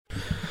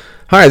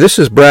Hi, this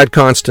is Brad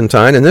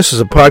Constantine, and this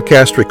is a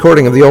podcast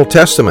recording of the Old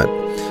Testament.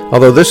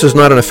 Although this is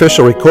not an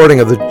official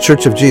recording of the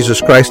Church of Jesus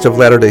Christ of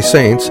Latter-day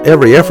Saints,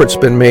 every effort's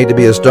been made to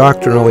be as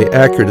doctrinally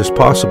accurate as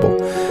possible.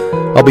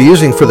 I'll be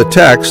using for the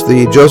text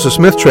the Joseph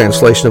Smith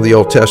translation of the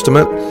Old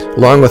Testament,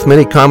 along with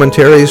many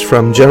commentaries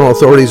from general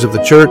authorities of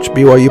the Church,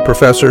 BYU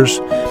professors,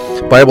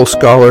 Bible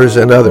scholars,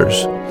 and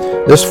others.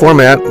 This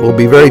format will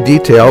be very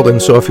detailed,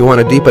 and so if you want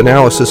a deep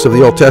analysis of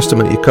the Old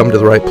Testament, you come to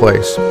the right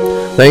place.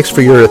 Thanks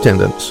for your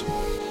attendance.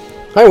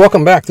 Hi,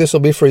 welcome back. This will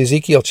be for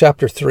Ezekiel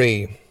chapter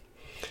 3.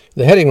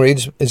 The heading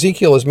reads,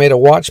 Ezekiel is made a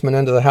watchman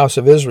unto the house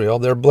of Israel.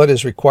 Their blood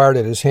is required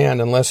at his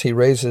hand unless he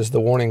raises the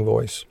warning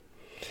voice.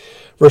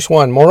 Verse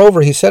 1,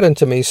 Moreover he said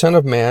unto me, Son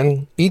of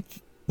man,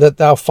 eat that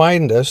thou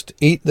findest,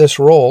 eat this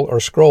roll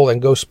or scroll,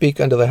 and go speak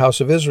unto the house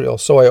of Israel.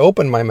 So I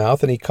opened my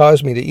mouth, and he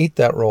caused me to eat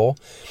that roll.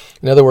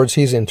 In other words,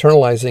 he's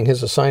internalizing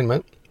his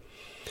assignment.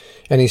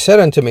 And he said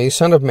unto me,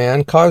 Son of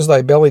man, cause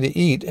thy belly to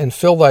eat, and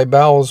fill thy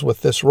bowels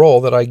with this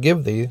roll that I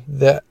give thee.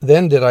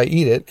 Then did I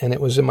eat it, and it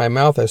was in my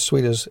mouth as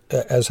sweet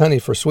as honey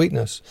for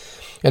sweetness.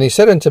 And he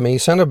said unto me,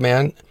 Son of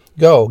man,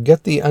 go,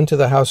 get thee unto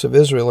the house of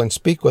Israel, and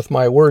speak with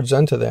my words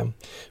unto them.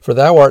 For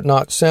thou art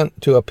not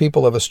sent to a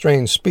people of a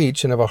strange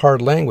speech and of a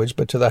hard language,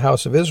 but to the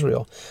house of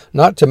Israel,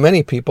 not to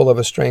many people of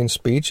a strange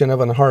speech and of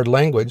a hard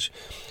language,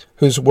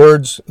 whose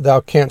words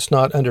thou canst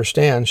not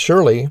understand.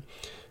 Surely,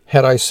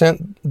 had I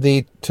sent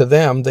thee to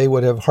them, they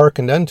would have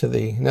hearkened unto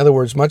thee. In other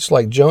words, much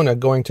like Jonah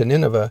going to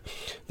Nineveh,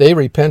 they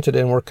repented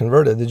and were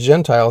converted. The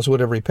Gentiles would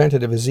have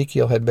repented if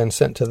Ezekiel had been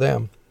sent to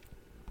them.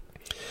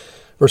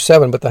 Verse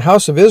 7, But the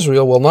house of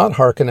Israel will not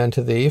hearken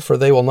unto thee, for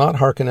they will not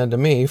hearken unto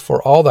me,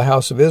 for all the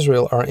house of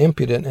Israel are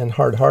impudent and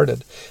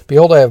hard-hearted.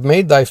 Behold, I have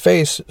made thy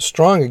face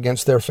strong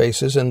against their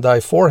faces, and thy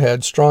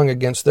forehead strong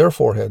against their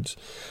foreheads.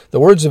 The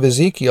words of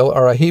Ezekiel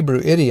are a Hebrew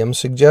idiom,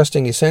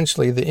 suggesting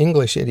essentially the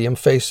English idiom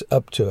face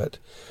up to it.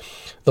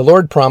 The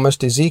Lord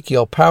promised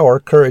Ezekiel power,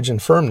 courage,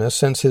 and firmness,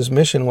 since his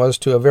mission was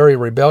to a very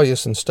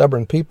rebellious and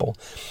stubborn people.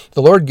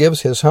 The Lord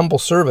gives his humble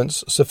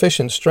servants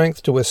sufficient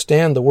strength to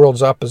withstand the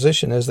world's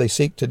opposition as they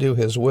seek to do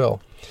his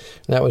will.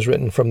 And that was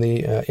written from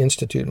the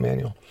Institute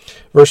Manual.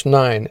 Verse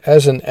 9,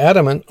 As an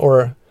adamant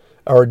or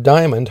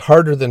diamond,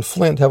 harder than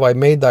flint, have I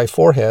made thy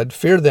forehead.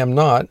 Fear them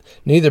not,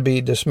 neither be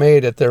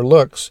dismayed at their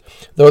looks,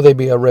 though they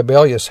be a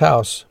rebellious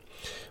house.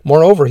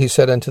 Moreover, he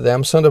said unto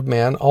them, Son of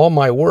man, all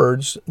my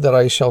words that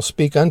I shall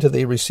speak unto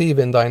thee receive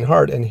in thine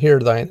heart, and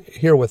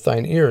hear with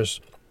thine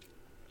ears.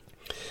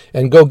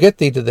 And go get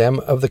thee to them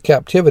of the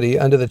captivity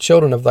unto the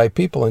children of thy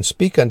people, and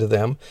speak unto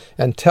them,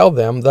 and tell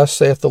them, Thus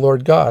saith the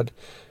Lord God,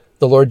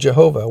 the Lord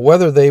Jehovah,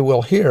 whether they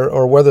will hear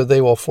or whether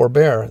they will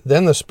forbear.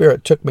 Then the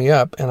Spirit took me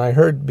up, and I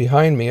heard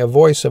behind me a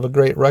voice of a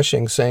great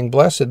rushing, saying,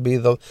 Blessed be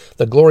the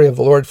glory of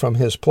the Lord from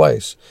his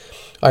place.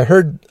 I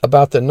heard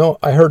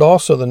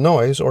also the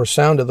noise or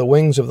sound of the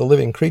wings of the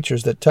living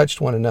creatures that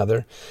touched one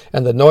another,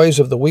 and the noise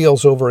of the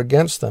wheels over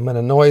against them, and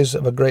a noise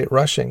of a great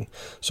rushing.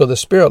 So the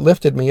Spirit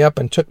lifted me up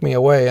and took me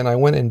away, and I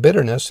went in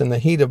bitterness in the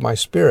heat of my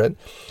spirit,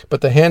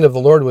 but the hand of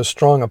the Lord was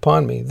strong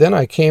upon me. Then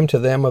I came to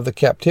them of the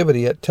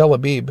captivity at Tel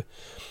Abib.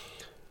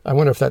 I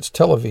wonder if that's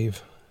Tel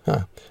Aviv.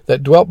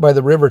 That dwelt by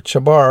the river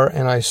Chabar,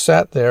 and I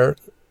sat there,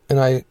 and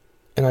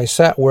I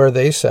sat where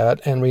they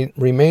sat, and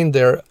remained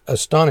there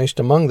astonished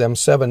among them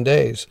 7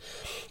 days.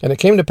 And it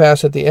came to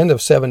pass at the end of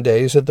 7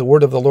 days that the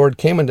word of the Lord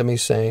came unto me,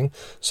 saying,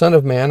 Son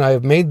of man, I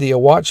have made thee a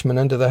watchman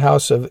unto the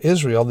house of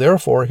Israel.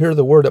 Therefore hear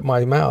the word at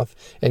my mouth,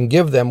 and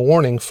give them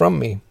warning from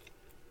me.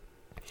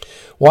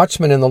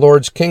 Watchmen in the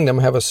Lord's kingdom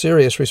have a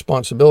serious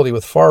responsibility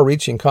with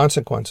far-reaching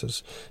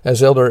consequences.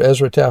 As Elder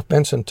Ezra Taft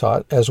Benson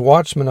taught, as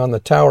watchmen on the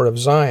Tower of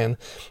Zion,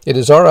 it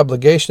is our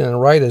obligation and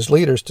right as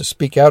leaders to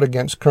speak out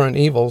against current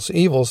evils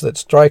that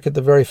strike at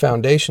the very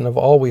foundation of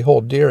all we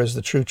hold dear as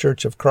the true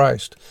Church of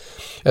Christ.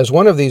 As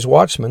one of these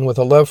watchmen, with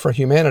a love for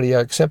humanity, I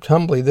accept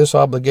humbly this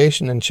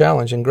obligation and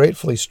challenge, and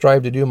gratefully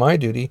strive to do my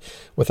duty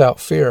without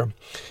fear.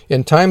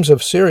 In times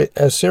as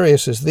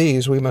serious as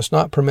these, we must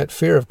not permit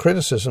fear of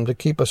criticism to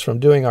keep us from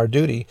doing our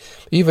duty,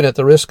 even at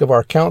the risk of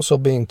our counsel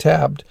being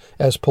tabbed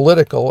as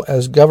political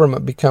as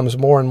government becomes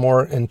more and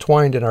more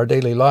entwined in our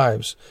daily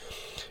lives.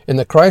 In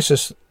the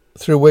crisis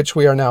through which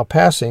we are now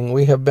passing,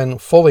 we have been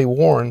fully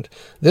warned.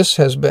 This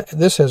has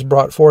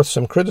brought forth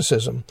some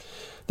criticism.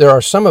 There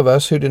are some of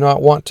us who do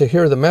not want to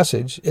hear the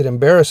message. It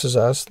embarrasses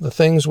us. The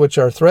things which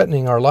are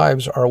threatening our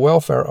lives, our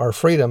welfare, our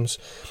freedoms,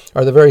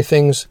 are the very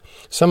things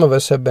some of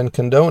us have been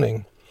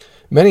condoning.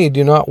 Many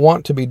do not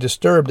want to be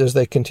disturbed as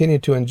they continue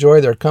to enjoy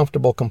their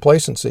comfortable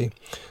complacency.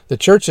 The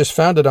church is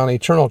founded on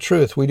eternal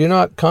truth. We do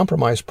not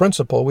compromise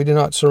principle. We do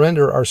not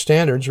surrender our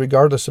standards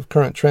regardless of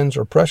current trends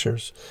or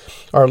pressures.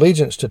 Our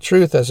allegiance to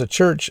truth as a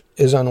church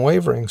is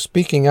unwavering.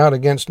 Speaking out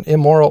against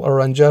immoral or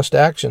unjust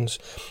actions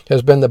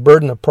has been the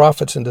burden of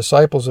prophets and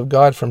disciples of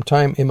God from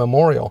time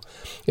immemorial.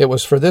 It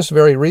was for this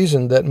very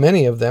reason that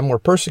many of them were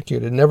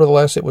persecuted.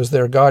 Nevertheless, it was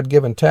their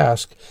God-given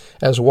task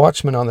as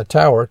watchmen on the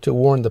tower to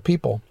warn the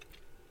people.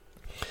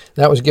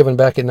 That was given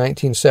back in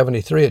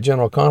 1973 at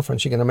General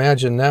Conference. You can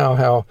imagine now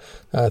how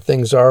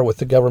things are with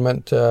the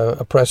government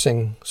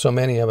oppressing so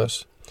many of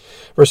us.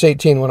 Verse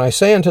 18, when I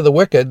say unto the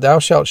wicked, thou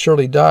shalt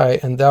surely die,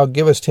 and thou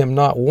givest him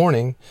not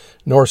warning,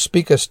 nor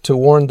speakest to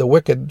warn the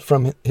wicked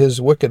from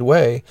his wicked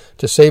way,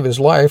 to save his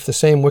life, the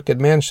same wicked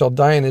man shall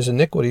die in his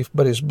iniquity,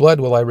 but his blood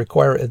will I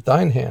require at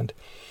thine hand.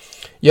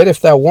 Yet if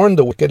thou warn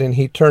the wicked, and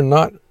he turn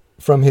not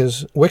from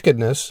his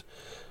wickedness,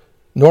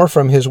 nor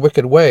from his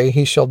wicked way,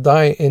 he shall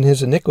die in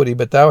his iniquity,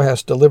 but thou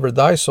hast delivered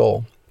thy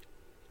soul.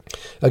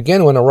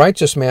 Again, when a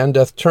righteous man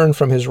doth turn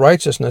from his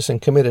righteousness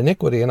and commit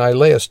iniquity, and I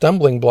lay a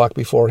stumbling block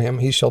before him,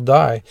 he shall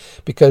die.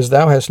 Because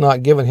thou hast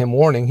not given him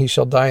warning, he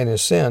shall die in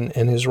his sin,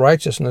 and his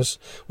righteousness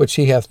which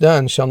he hath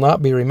done shall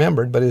not be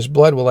remembered, but his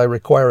blood will I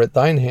require at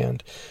thine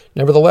hand.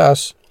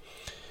 Nevertheless,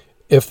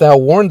 if thou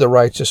warn the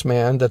righteous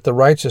man that the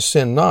righteous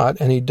sin not,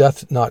 and he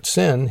doth not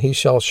sin, he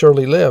shall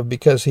surely live,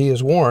 because he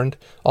is warned.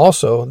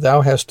 Also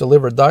thou hast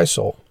delivered thy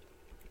soul.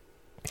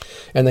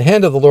 And the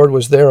hand of the Lord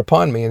was there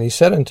upon me, and he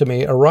said unto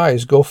me,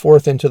 Arise, go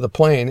forth into the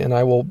plain, and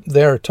I will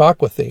there talk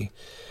with thee.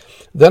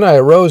 Then I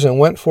arose and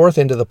went forth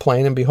into the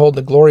plain, and behold,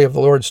 the glory of the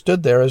Lord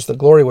stood there, as the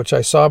glory which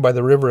I saw by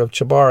the river of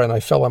Chebar, and I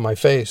fell on my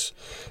face.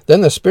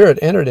 Then the Spirit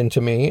entered into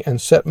me, and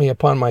set me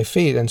upon my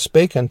feet, and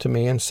spake unto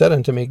me, and said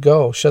unto me,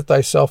 Go, shut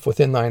thyself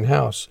within thine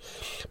house.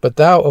 But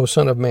thou, O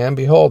son of man,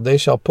 behold, they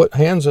shall put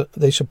bands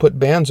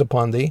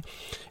upon thee,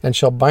 and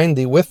shall bind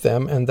thee with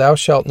them, and thou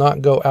shalt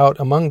not go out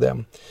among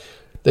them.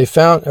 They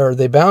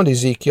bound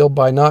Ezekiel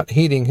by not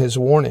heeding his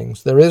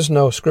warnings. There is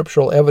no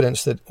scriptural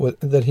evidence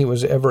that he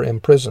was ever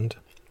imprisoned.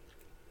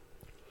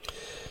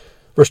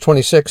 Verse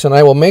 26, and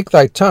I will make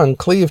thy tongue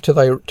cleave to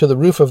the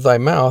roof of thy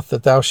mouth,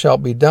 that thou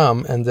shalt be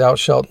dumb, and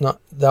shalt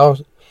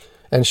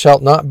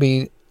not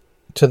be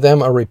to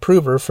them a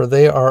reprover, for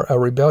they are a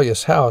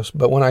rebellious house.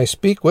 But when I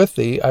speak with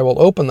thee, I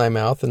will open thy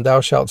mouth, and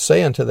thou shalt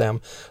say unto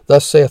them,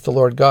 Thus saith the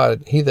Lord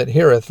God, He that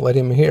heareth, let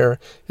him hear,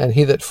 and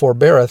he that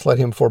forbeareth, let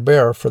him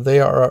forbear, for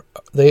they are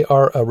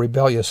a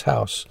rebellious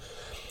house.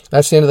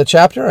 That's the end of the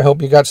chapter. I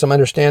hope you got some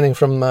understanding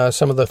from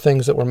some of the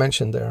things that were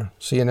mentioned there.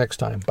 See you next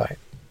time. Bye.